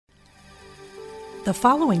The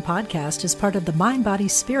following podcast is part of the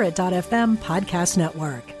MindBodySpirit.fm podcast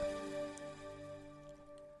network.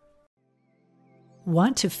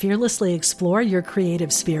 Want to fearlessly explore your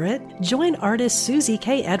creative spirit? Join artist Susie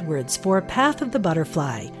K. Edwards for Path of the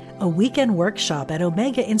Butterfly, a weekend workshop at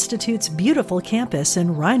Omega Institute's beautiful campus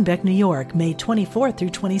in Rhinebeck, New York, May 24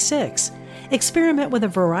 through 26. Experiment with a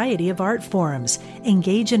variety of art forms,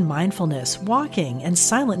 engage in mindfulness, walking, and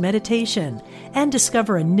silent meditation, and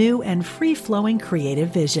discover a new and free-flowing creative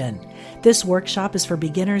vision. This workshop is for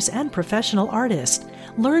beginners and professional artists.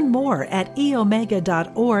 Learn more at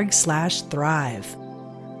eomega.org/thrive.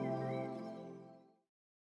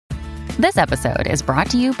 This episode is brought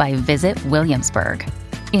to you by Visit Williamsburg.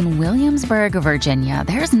 In Williamsburg, Virginia,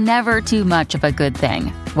 there's never too much of a good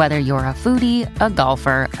thing. Whether you're a foodie, a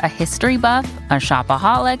golfer, a history buff, a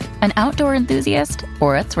shopaholic, an outdoor enthusiast,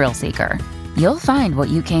 or a thrill seeker, you'll find what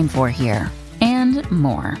you came for here and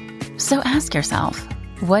more. So ask yourself,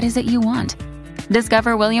 what is it you want?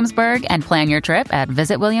 Discover Williamsburg and plan your trip at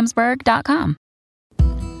visitwilliamsburg.com.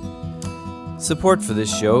 Support for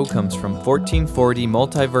this show comes from 1440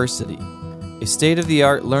 Multiversity, a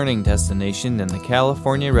state-of-the-art learning destination in the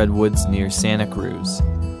California Redwoods near Santa Cruz.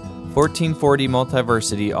 1440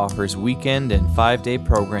 Multiversity offers weekend and 5-day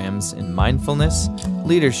programs in mindfulness,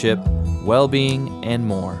 leadership, well-being, and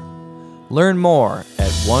more. Learn more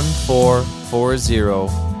at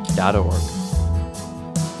 1440.org.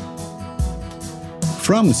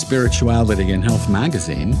 From Spirituality and Health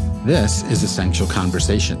magazine, this is Essential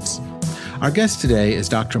Conversations. Our guest today is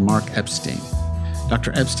Dr. Mark Epstein.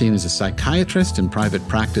 Dr. Epstein is a psychiatrist in private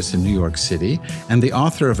practice in New York City and the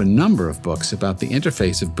author of a number of books about the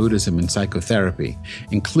interface of Buddhism and psychotherapy,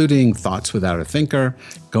 including Thoughts Without a Thinker,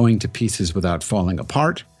 Going to Pieces Without Falling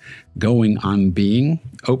Apart, Going on Being,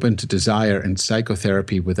 Open to Desire, and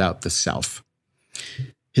Psychotherapy Without the Self.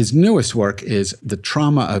 His newest work is The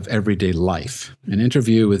Trauma of Everyday Life. An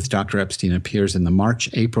interview with Dr. Epstein appears in the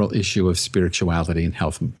March-April issue of Spirituality and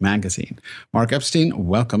Health magazine. Mark Epstein,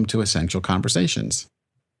 welcome to Essential Conversations.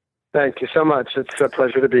 Thank you so much. It's a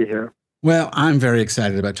pleasure to be here. Well, I'm very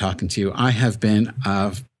excited about talking to you. I have been,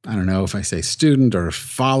 I don't know if I say student or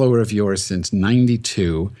follower of yours since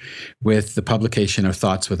 '92 with the publication of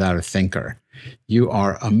Thoughts Without a Thinker. You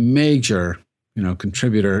are a major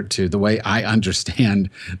contributor to the way I understand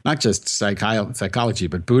not just psychology,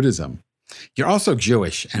 but Buddhism. You're also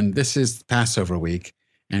Jewish, and this is Passover week,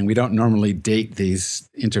 and we don't normally date these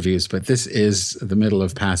interviews, but this is the middle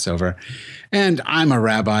of Passover. And I'm a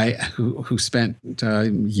rabbi who spent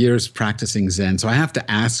years practicing Zen, so I have to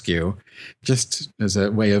ask you, just as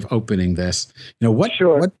a way of opening this, what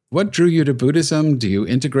drew you to Buddhism? Do you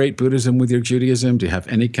integrate Buddhism with your Judaism? Do you have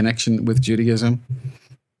any connection with Judaism?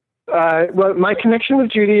 Well, my connection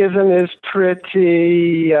with Judaism is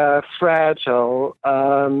pretty fragile.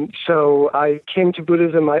 So I came to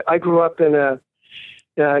Buddhism. I grew up in an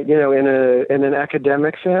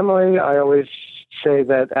academic family. I always say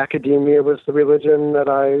that academia was the religion that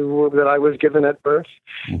I was given at birth.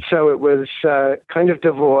 So it was kind of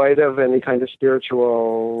devoid of any kind of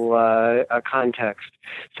spiritual context.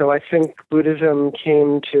 So I think Buddhism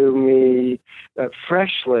came to me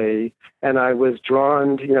freshly, and I was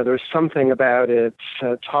drawn to, there's something about it,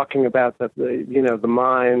 talking about that the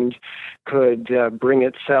mind could bring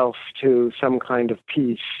itself to some kind of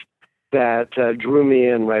peace that drew me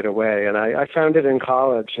in right away. And I found it in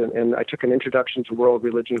college, and I took an introduction to world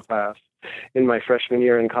religion class in my freshman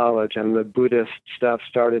year in college, and the Buddhist stuff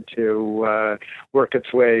started to work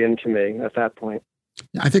its way into me at that point.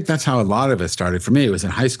 I think that's how a lot of it started. For me, it was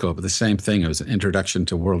in high school, but the same thing. It was an introduction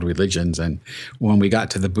to world religions. And when we got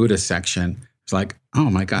to the Buddhist section, it's like, oh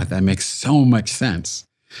my God, that makes so much sense.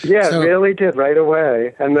 Yeah, it really did right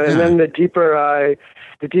away. And then the deeper I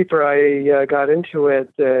got into it,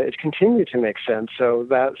 it continued to make sense. So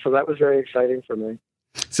that was very exciting for me.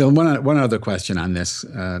 So one other question on this,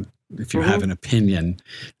 if you have an opinion.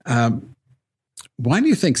 Why do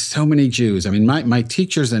you think so many Jews, my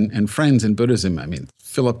teachers and friends in Buddhism,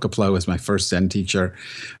 Philip Kapleau was my first Zen teacher,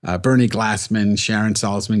 Bernie Glassman, Sharon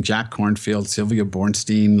Salzman, Jack Kornfield, Sylvia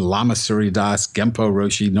Bornstein, Lama Suryadas, Genpo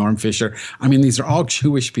Roshi, Norm Fisher. These are all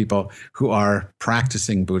Jewish people who are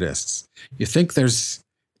practicing Buddhists. You think is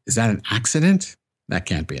that an accident? That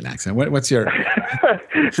can't be an accident. What's your...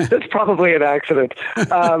 It's probably an accident.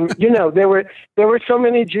 There were so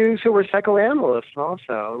many Jews who were psychoanalysts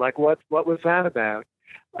also. Like, what was that about?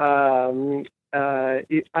 I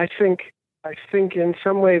think in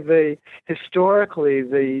some way historically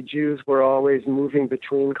the Jews were always moving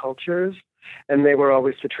between cultures. and they were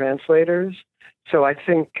always the translators. So I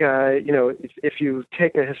think, if you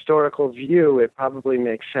take a historical view, it probably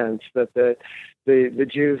makes sense that the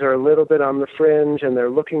Jews are a little bit on the fringe, and they're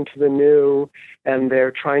looking to the new, and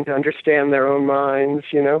they're trying to understand their own minds,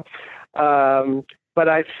 But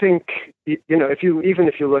I think, if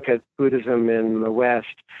you look at Buddhism in the West,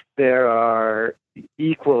 there are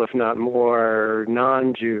equal, if not more,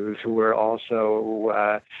 non-Jews who were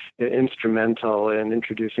also instrumental in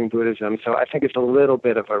introducing Buddhism. So I think it's a little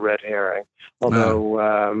bit of a red herring,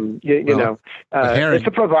 although, it's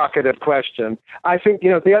a provocative question. I think,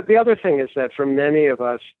 the other thing is that for many of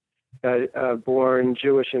us born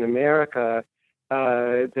Jewish in America,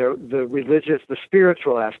 the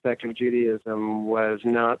spiritual aspect of Judaism was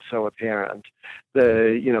not so apparent.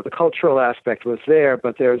 The cultural aspect was there,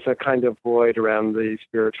 but there's a kind of void around the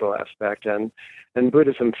spiritual aspect, and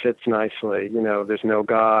Buddhism fits nicely. There's no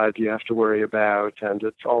God you have to worry about, and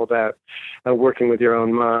it's all about working with your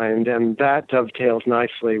own mind, and that dovetails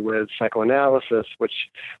nicely with psychoanalysis, which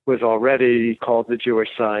was already called the Jewish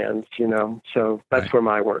science. So that's where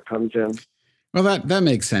my work comes in. Well, that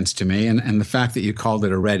makes sense to me, and the fact that you called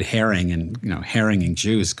it a red herring, and herring and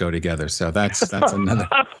Jews go together, so that's another.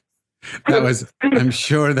 I'm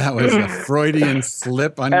sure that was a Freudian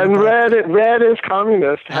slip on your part. And red is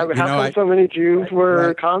communist. How come so many Jews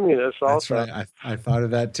were communists also? That's right. I thought of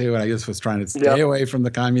that too, and I just was trying to stay away from the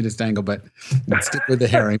communist angle, but stick with the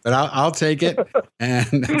herring. But I'll take it,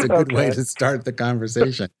 and that's a good way to start the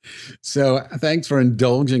conversation. So thanks for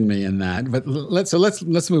indulging me in that. But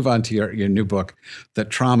let's move on to your new book, The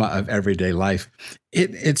Trauma of Everyday Life.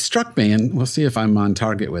 It struck me, and we'll see if I'm on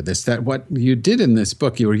target with this, that what you did in this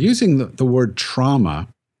book, you were using the word trauma,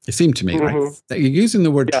 it seemed to me, right? That you're using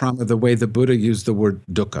the word trauma the way the Buddha used the word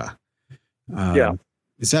dukkha.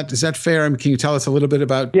 Is that fair? I mean, can you tell us a little bit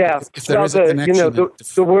about if there is a connection?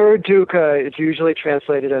 The word dukkha is usually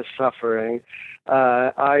translated as suffering.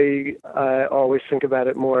 I always think about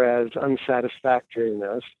it more as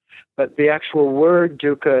unsatisfactoriness. But the actual word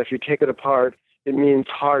dukkha, if you take it apart, it means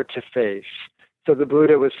hard to face. So the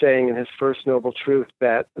Buddha was saying in his First Noble Truth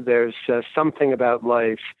that there's something about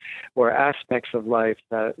life or aspects of life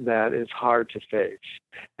that is hard to face.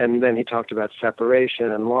 And then he talked about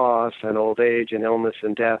separation and loss and old age and illness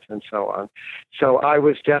and death and so on. So I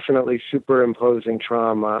was definitely superimposing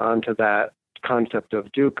trauma onto that concept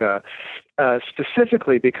of dukkha,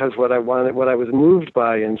 specifically because what I was moved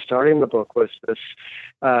by in starting the book was this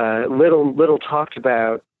little talked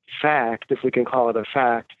about fact, if we can call it a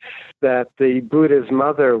fact, that the Buddha's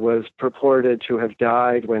mother was purported to have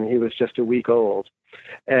died when he was just a week old.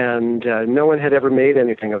 And no one had ever made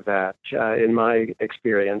anything of that in my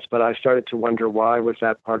experience, but I started to wonder, why was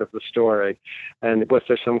that part of the story? And was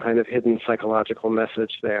there some kind of hidden psychological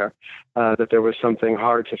message there, that there was something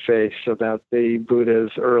hard to face about the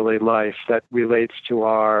Buddha's early life that relates to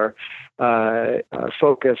our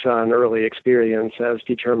focus on early experience as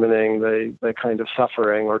determining the kind of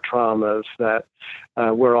suffering or traumas that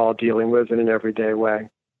we're all dealing with in an everyday way.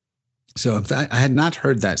 So I had not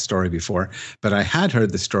heard that story before, but I had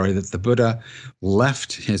heard the story that the Buddha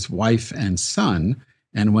left his wife and son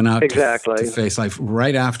and went out to face life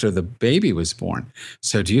right after the baby was born.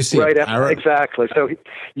 So do you see exactly. So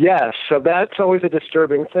yes, so that's always a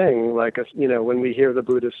disturbing thing. Like, when we hear the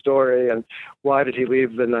Buddha story, and why did he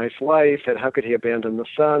leave the nice wife, and how could he abandon the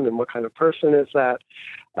son, and what kind of person is that?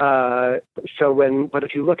 But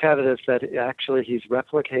if you look at it as that actually he's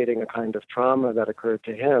replicating a kind of trauma that occurred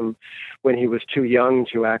to him when he was too young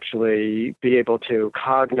to actually be able to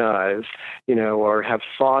cognize, or have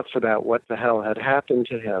thoughts about what the hell had happened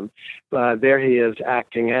to him. There he is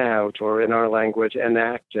acting out, or in our language,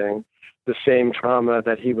 enacting the same trauma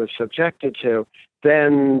that he was subjected to.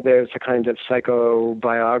 Then there's a kind of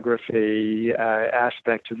psychobiography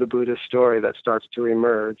aspect to the Buddha story that starts to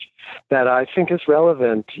emerge that I think is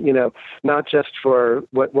relevant, not just for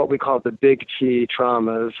what we call the big T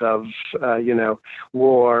traumas of,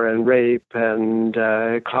 war and rape and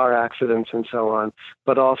car accidents and so on,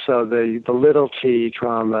 but also the little T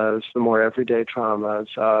traumas, the more everyday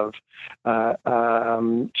traumas of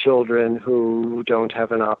children who don't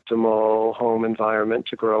have an optimal home environment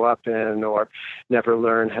to grow up in, or never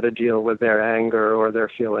learn how to deal with their anger or their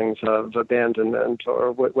feelings of abandonment,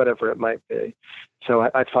 or whatever it might be. So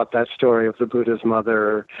I thought that story of the Buddha's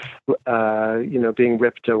mother, being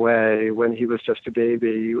ripped away when he was just a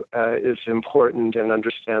baby, is important in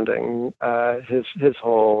understanding his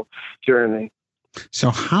whole journey.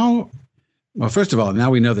 So well, first of all, now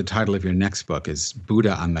we know the title of your next book is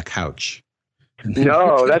Buddha on the Couch.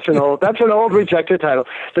 No, that's an old rejected title.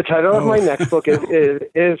 The title of my next book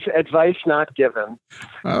is Advice Not Given.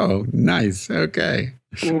 Oh, nice. Okay.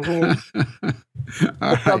 Mm-hmm.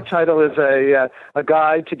 The subtitle is a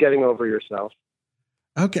guide to getting over yourself.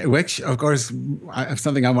 Okay, which, of course,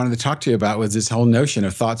 something I wanted to talk to you about was this whole notion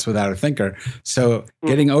of thoughts without a thinker. So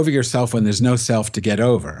getting over yourself when there's no self to get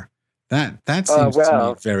over, that seems to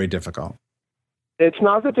me very difficult. It's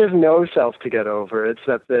not that there's no self to get over. It's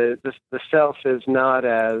that the self is not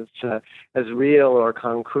as real or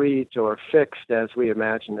concrete or fixed as we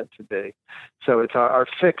imagine it to be. So it's our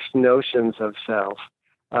fixed notions of self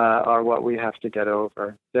are what we have to get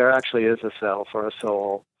over. There actually is a self or a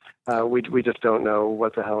soul. We just don't know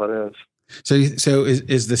what the hell it is. So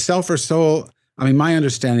is the self or soul? I mean, my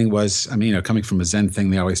understanding was, coming from a Zen thing,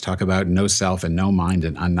 they always talk about no self and no mind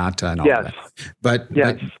and anatta and all that. But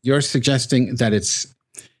you're suggesting that it's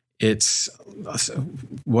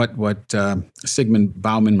what Sigmund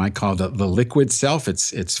Bauman might call the liquid self.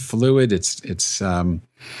 It's fluid. It's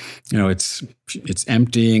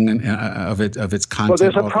emptying of its content. Well,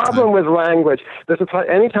 there's a problem with language.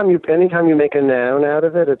 Anytime you make a noun out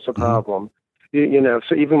of it, it's a problem.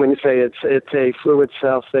 So even when you say it's a fluid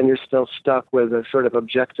self, then you're still stuck with a sort of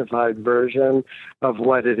objectified version of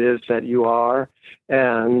what it is that you are.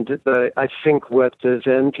 And I think what the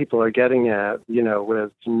Zen people are getting at,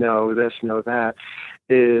 with know this, know that,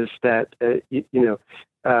 is that,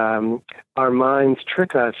 our minds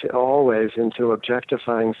trick us always into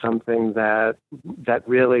objectifying something that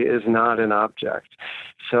really is not an object.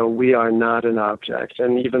 So we are not an object.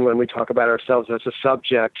 And even when we talk about ourselves as a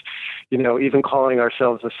subject, even calling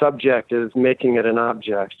ourselves a subject is making it an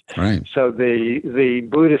object. Right. So the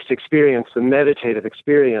Buddhist experience, the meditative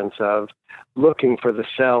experience of looking for the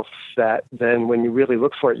self, that then when you really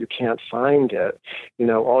look for it, you can't find it.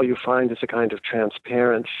 All you find is a kind of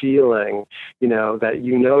transparent feeling, that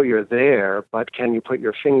you're there, but can you put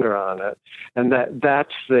your finger on it? And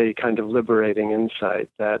that's the kind of liberating insight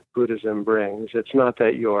that Buddhism brings. It's not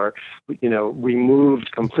that you're,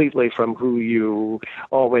 removed completely from who you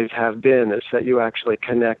always have been. It's that you actually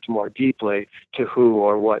connect more deeply to who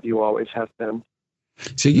or what you always have been.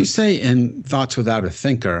 So you say in Thoughts Without a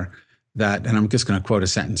Thinker that, and I'm just going to quote a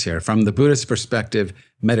sentence here, from the Buddhist perspective,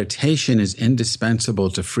 meditation is indispensable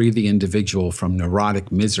to free the individual from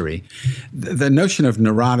neurotic misery. The notion of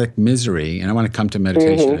neurotic misery, and I want to come to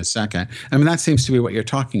meditation in a second, that seems to be what you're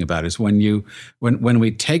talking about, is when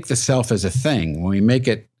we take the self as a thing, when we make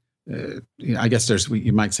it, I guess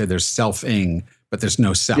you might say there's self-ing, but there's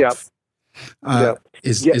no self. Yep.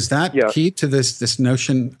 Is that key to this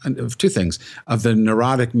notion of two things, of the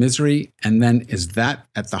neurotic misery, and then is that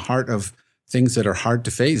at the heart of things that are hard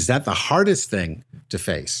to face? Is that the hardest thing to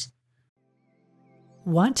face?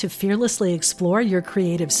 Want to fearlessly explore your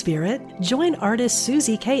creative spirit? Join artist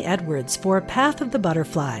Susie K. Edwards for Path of the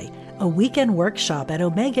Butterfly, a weekend workshop at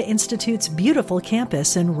Omega Institute's beautiful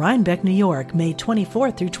campus in Rhinebeck, New York, May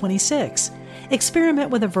 24 through 26. Experiment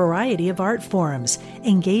with a variety of art forms,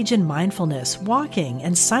 engage in mindfulness, walking,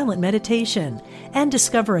 and silent meditation, and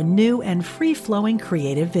discover a new and free-flowing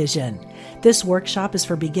creative vision. This workshop is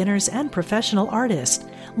for beginners and professional artists.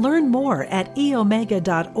 Learn more at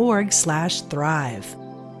eomega.org/thrive.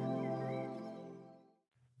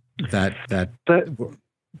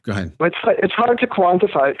 Go ahead. It's hard to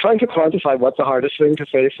quantify. Trying to quantify what the hardest thing to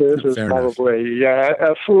face is probably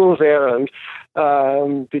a fool's errand,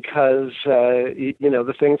 because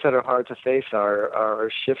the things that are hard to face are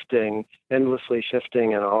shifting, endlessly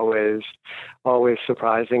shifting, and always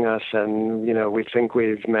surprising us. And we think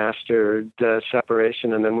we've mastered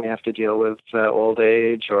separation, and then we have to deal with old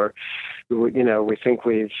age, or we think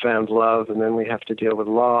we've found love, and then we have to deal with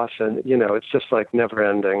loss, and it's just like never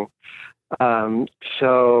ending.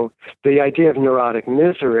 So the idea of neurotic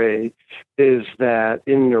misery is that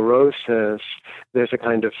in neurosis, there's a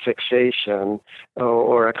kind of fixation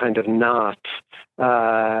or a kind of knot,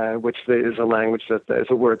 which is a language that is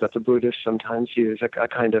a word that the Buddhists sometimes use, a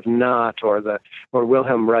kind of knot, or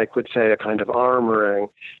Wilhelm Reich would say a kind of armoring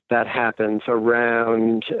that happens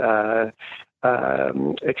around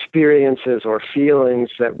experiences or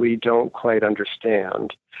feelings that we don't quite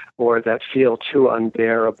understand, or that feel too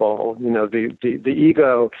unbearable. The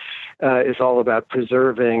ego is all about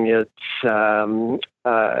preserving its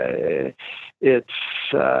its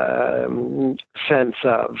sense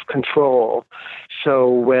of control. So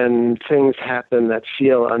when things happen that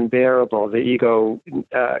feel unbearable, the ego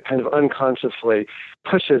kind of unconsciously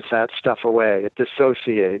pushes that stuff away. It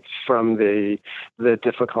dissociates from the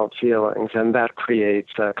difficult feelings, and that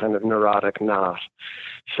creates a kind of neurotic knot.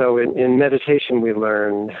 So in meditation, we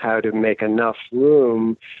learn how to make enough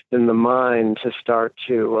room in the mind to start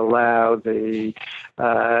to allow the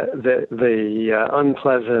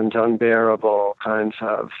unpleasant, unbearable kinds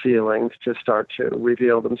of feelings to start to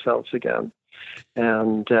reveal themselves again.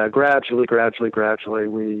 And gradually, we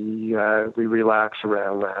relax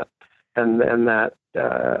around that, and that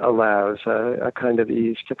allows a kind of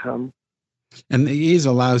ease to come. And the ease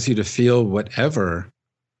allows you to feel whatever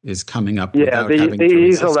is coming up. Yeah, the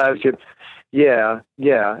ease allows you. Yeah,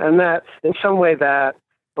 and that in some way that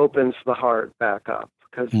opens the heart back up,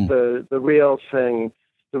 because the real thing.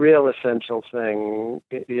 The real essential thing,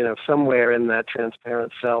 somewhere in that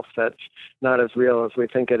transparent self that's not as real as we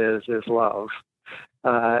think it is love.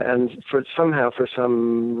 And for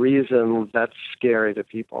some reason, that's scary to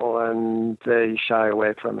people, and they shy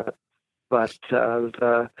away from it. But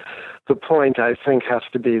the point, I think, has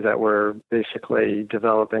to be that we're basically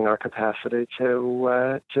developing our capacity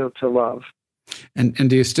to love. And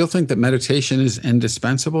do you still think that meditation is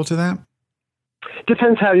indispensable to that?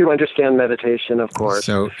 Depends how you understand meditation, of course.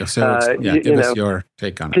 So give us your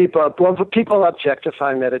take on it. People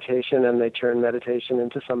objectify meditation, and they turn meditation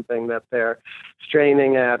into something that they're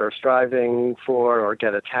straining at or striving for or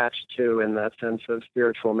get attached to, in that sense of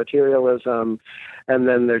spiritual materialism. And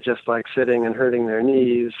then they're just like sitting and hurting their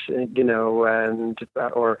knees,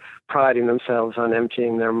 or priding themselves on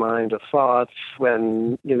emptying their mind of thoughts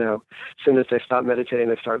when, as soon as they stop meditating,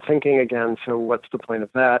 they start thinking again. So what's the point of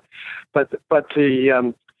that? But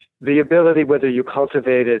the ability, whether you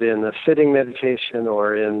cultivate it in a sitting meditation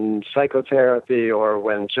or in psychotherapy or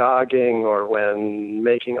when jogging or when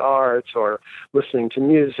making art or listening to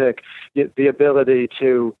music, the ability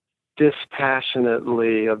to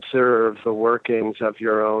dispassionately observe the workings of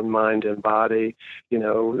your own mind and body,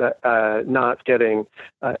 not getting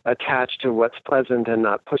attached to what's pleasant and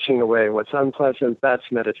not pushing away what's unpleasant,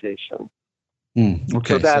 that's meditation.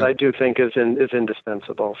 Okay, so I do think is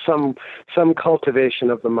indispensable. Some cultivation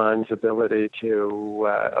of the mind's ability to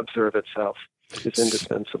observe itself is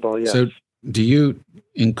indispensable. Yes. So, do you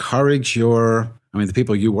encourage the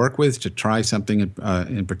people you work with to try something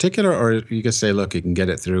in particular, or you just say, look, you can get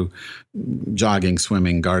it through jogging,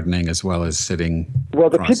 swimming, gardening, as well as sitting? Well,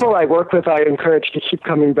 the people I work with, I encourage to keep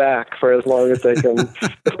coming back for as long as they can,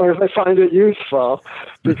 as long as they find it useful,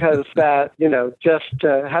 because that, just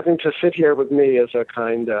having to sit here with me is a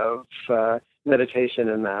kind of meditation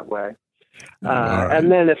in that way. Right.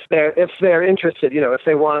 And then if they're interested, if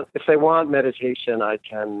they want meditation, I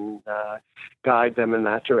can guide them in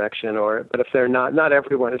that direction. But if they're not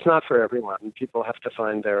everyone, it's not for everyone. People have to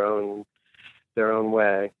find their own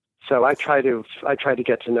way. So I try to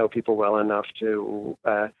get to know people well enough to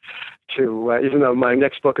even though my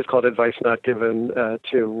next book is called Advice Not Given,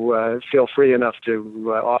 to feel free enough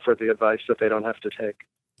to offer the advice that they don't have to take.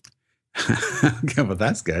 Okay, well,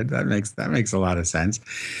 that's good. That makes a lot of sense.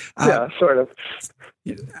 Yeah, sort of.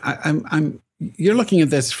 You're looking at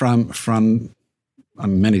this from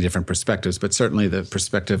many different perspectives, but certainly the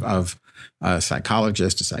perspective of a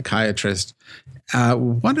psychologist, a psychiatrist.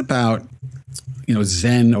 What about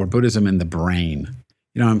Zen or Buddhism in the brain?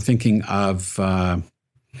 I'm thinking of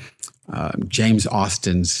James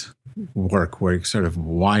Austin's work, where you're sort of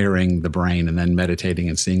wiring the brain and then meditating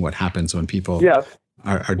and seeing what happens when people. Yeah.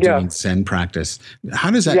 Are doing Zen practice. How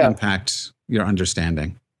does that impact your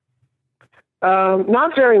understanding?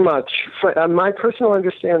 Not very much. My personal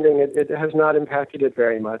understanding, it has not impacted it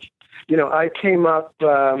very much. I came up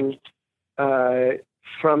from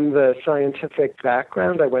the scientific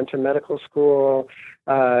background. I went to medical school.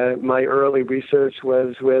 My early research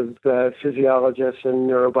was with physiologists and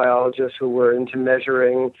neurobiologists who were into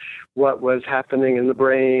measuring what was happening in the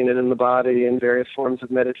brain and in the body in various forms of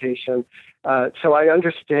meditation. So I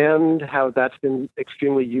understand how that's been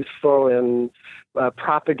extremely useful in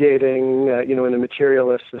propagating, in a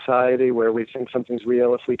materialist society where we think something's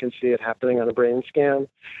real if we can see it happening on a brain scan.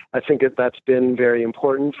 I think that's been very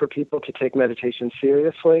important for people to take meditation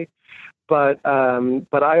seriously. But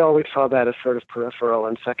I always saw that as sort of peripheral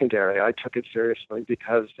and secondary. I took it seriously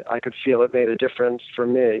because I could feel it made a difference for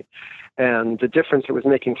me. And the difference it was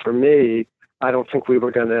making for me I don't think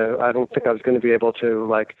I was going to be able to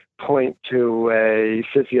like point to a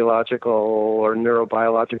physiological or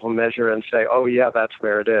neurobiological measure and say, oh yeah, that's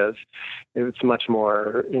where it is. It's much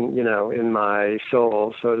more in my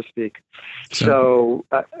soul, so to speak. So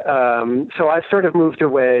I sort of moved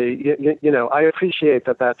away. I appreciate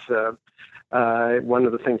that that's one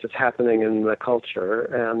of the things that's happening in the culture,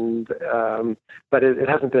 and but it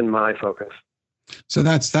hasn't been my focus. So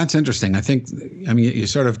that's interesting. You're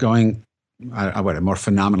sort of going a more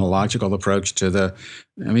phenomenological approach to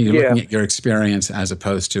you're looking at your experience as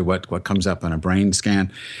opposed to what comes up on a brain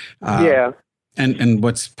scan. And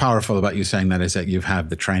what's powerful about you saying that is that you have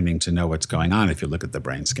the training to know what's going on if you look at the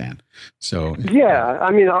brain scan. So even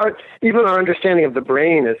our understanding of the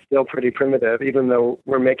brain is still pretty primitive, even though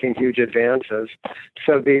we're making huge advances.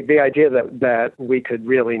 So the idea that we could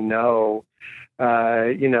really know,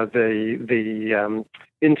 the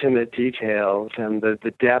intimate details and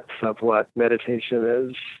the depth of what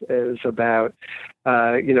meditation is about.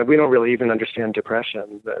 We don't really even understand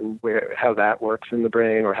depression and how that works in the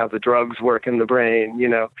brain or how the drugs work in the brain.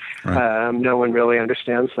 Right. No one really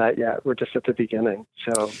understands that yet. We're just at the beginning.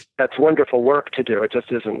 So that's wonderful work to do. It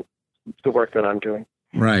just isn't the work that I'm doing.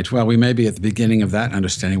 Right. Well, we may be at the beginning of that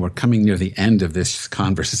understanding. We're coming near the end of this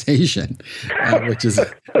conversation, which is,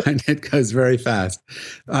 it goes very fast.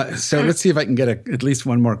 So let's see if I can get at least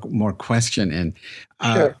one more question in.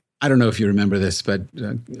 Sure. I don't know if you remember this, but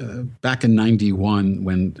back in '91,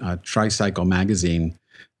 when Tricycle magazine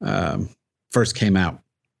first came out,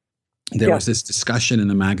 there was this discussion in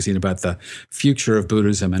the magazine about the future of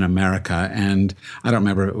Buddhism in America. And I don't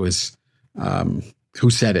remember if it was who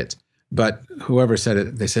said it. But whoever said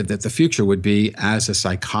it, they said that the future would be as a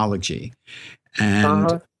psychology.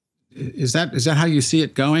 And is that how you see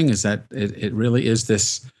it going? Is that it really is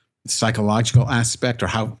this psychological aspect, or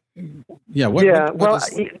how?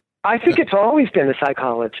 I think it's always been a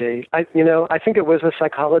psychology. I think it was a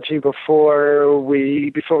psychology before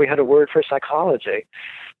we had a word for psychology.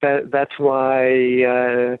 That's why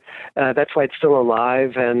it's still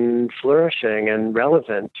alive and flourishing and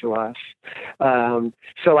relevant to us.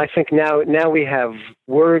 So I think now we have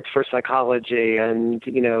words for psychology and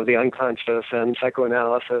the unconscious and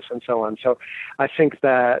psychoanalysis and so on. So I think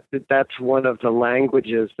that's one of the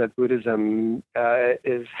languages that Buddhism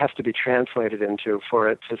has to be translated into for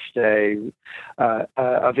it to stay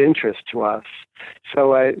of interest to us.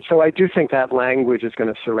 So I do think that language is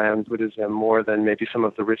going to surround Buddhism more than maybe some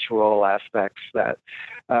of the ritual aspects that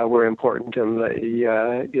were important in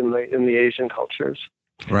the Asian cultures.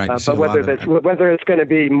 Right. But whether it's going to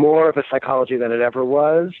be more of a psychology than it ever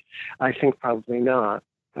was, I think probably not.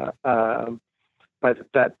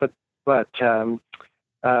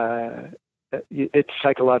 Its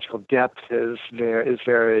psychological depth is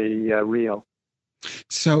very real.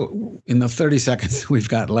 So in the 30 seconds we've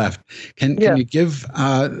got left, can you give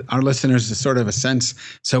our listeners a sort of a sense?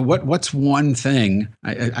 So what's one thing,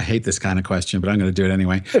 I hate this kind of question, but I'm going to do it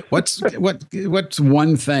anyway. What's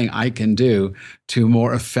one thing I can do to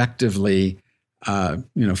more effectively,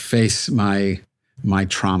 face my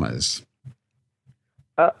traumas?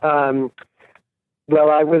 Well,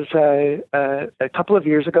 I was a couple of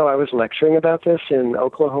years ago, I was lecturing about this in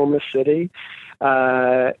Oklahoma City.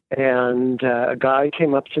 And a guy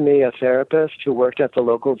came up to me, a therapist who worked at the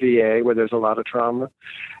local VA where there's a lot of trauma.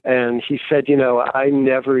 And he said, I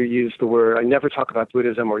never talk about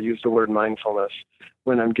Buddhism or use the word mindfulness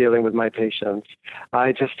when I'm dealing with my patients.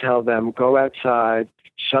 I just tell them, go outside,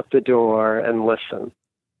 shut the door, and listen.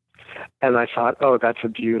 And I thought, that's a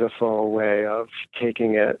beautiful way of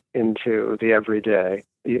taking it into the everyday.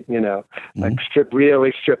 Like strip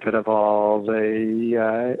it of all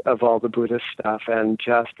the Buddhist stuff, and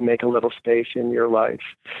just make a little space in your life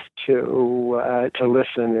to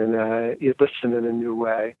listen in a new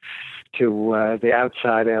way to the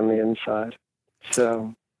outside and the inside.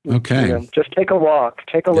 So just take a walk,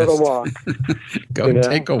 take a little walk.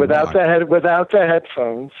 Take a walk without the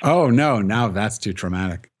headphones. Oh no! Now that's too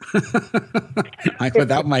traumatic.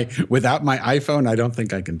 Without my iPhone, I don't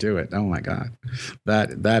think I can do it. Oh my God,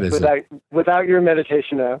 that is without your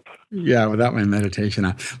meditation app. Yeah, without my meditation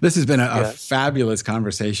app. This has been a fabulous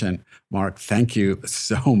conversation, Mark. Thank you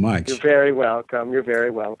so much. You're very welcome.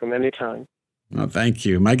 Anytime. Well, thank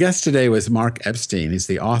you. My guest today was Mark Epstein. He's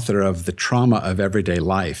the author of The Trauma of Everyday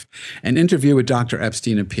Life. An interview with Dr.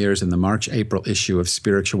 Epstein appears in the March-April issue of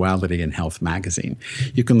Spirituality and Health magazine.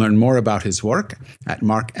 You can learn more about his work at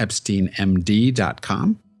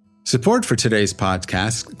markepsteinmd.com. Support for today's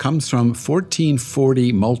podcast comes from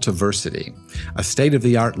 1440 Multiversity, a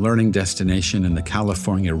state-of-the-art learning destination in the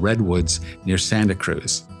California Redwoods near Santa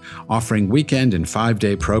Cruz, offering weekend and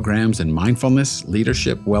 5-day programs in mindfulness,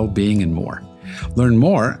 leadership, well-being, and more. Learn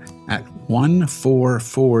more at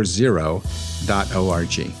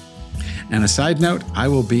 1440.org. And a side note, I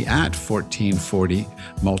will be at 1440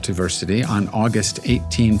 Multiversity on August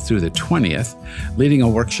 18th through the 20th, leading a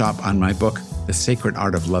workshop on my book, The Sacred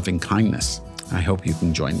Art of Loving Kindness. I hope you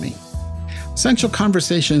can join me. Essential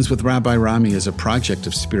Conversations with Rabbi Rami is a project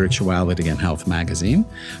of Spirituality and Health magazine.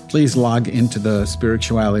 Please log into the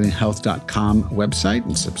spiritualityandhealth.com website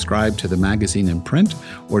and subscribe to the magazine in print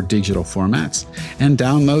or digital formats, and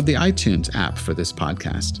download the iTunes app for this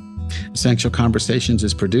podcast. Essential Conversations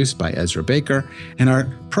is produced by Ezra Baker, and our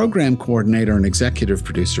program coordinator and executive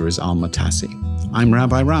producer is Alma Tassi. I'm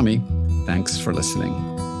Rabbi Rami. Thanks for listening.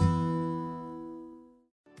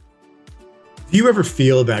 Do you ever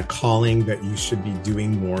feel that calling that you should be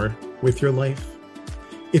doing more with your life?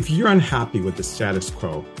 If you're unhappy with the status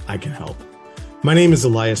quo, I can help. My name is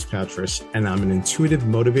Elias Patras, and I'm an intuitive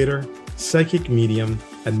motivator, psychic medium,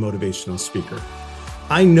 and motivational speaker.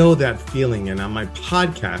 I know that feeling, and on my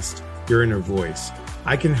podcast, Your Inner Voice,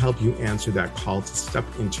 I can help you answer that call to step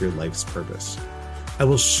into your life's purpose. I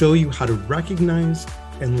will show you how to recognize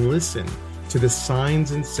and listen to the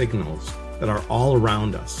signs and signals that are all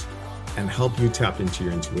around us and help you tap into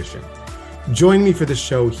your intuition. Join me for the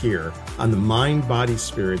show here on the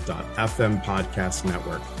mindbodyspirit.fm podcast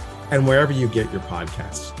network and wherever you get your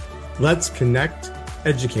podcasts. Let's connect,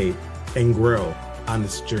 educate, and grow on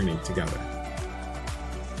this journey together.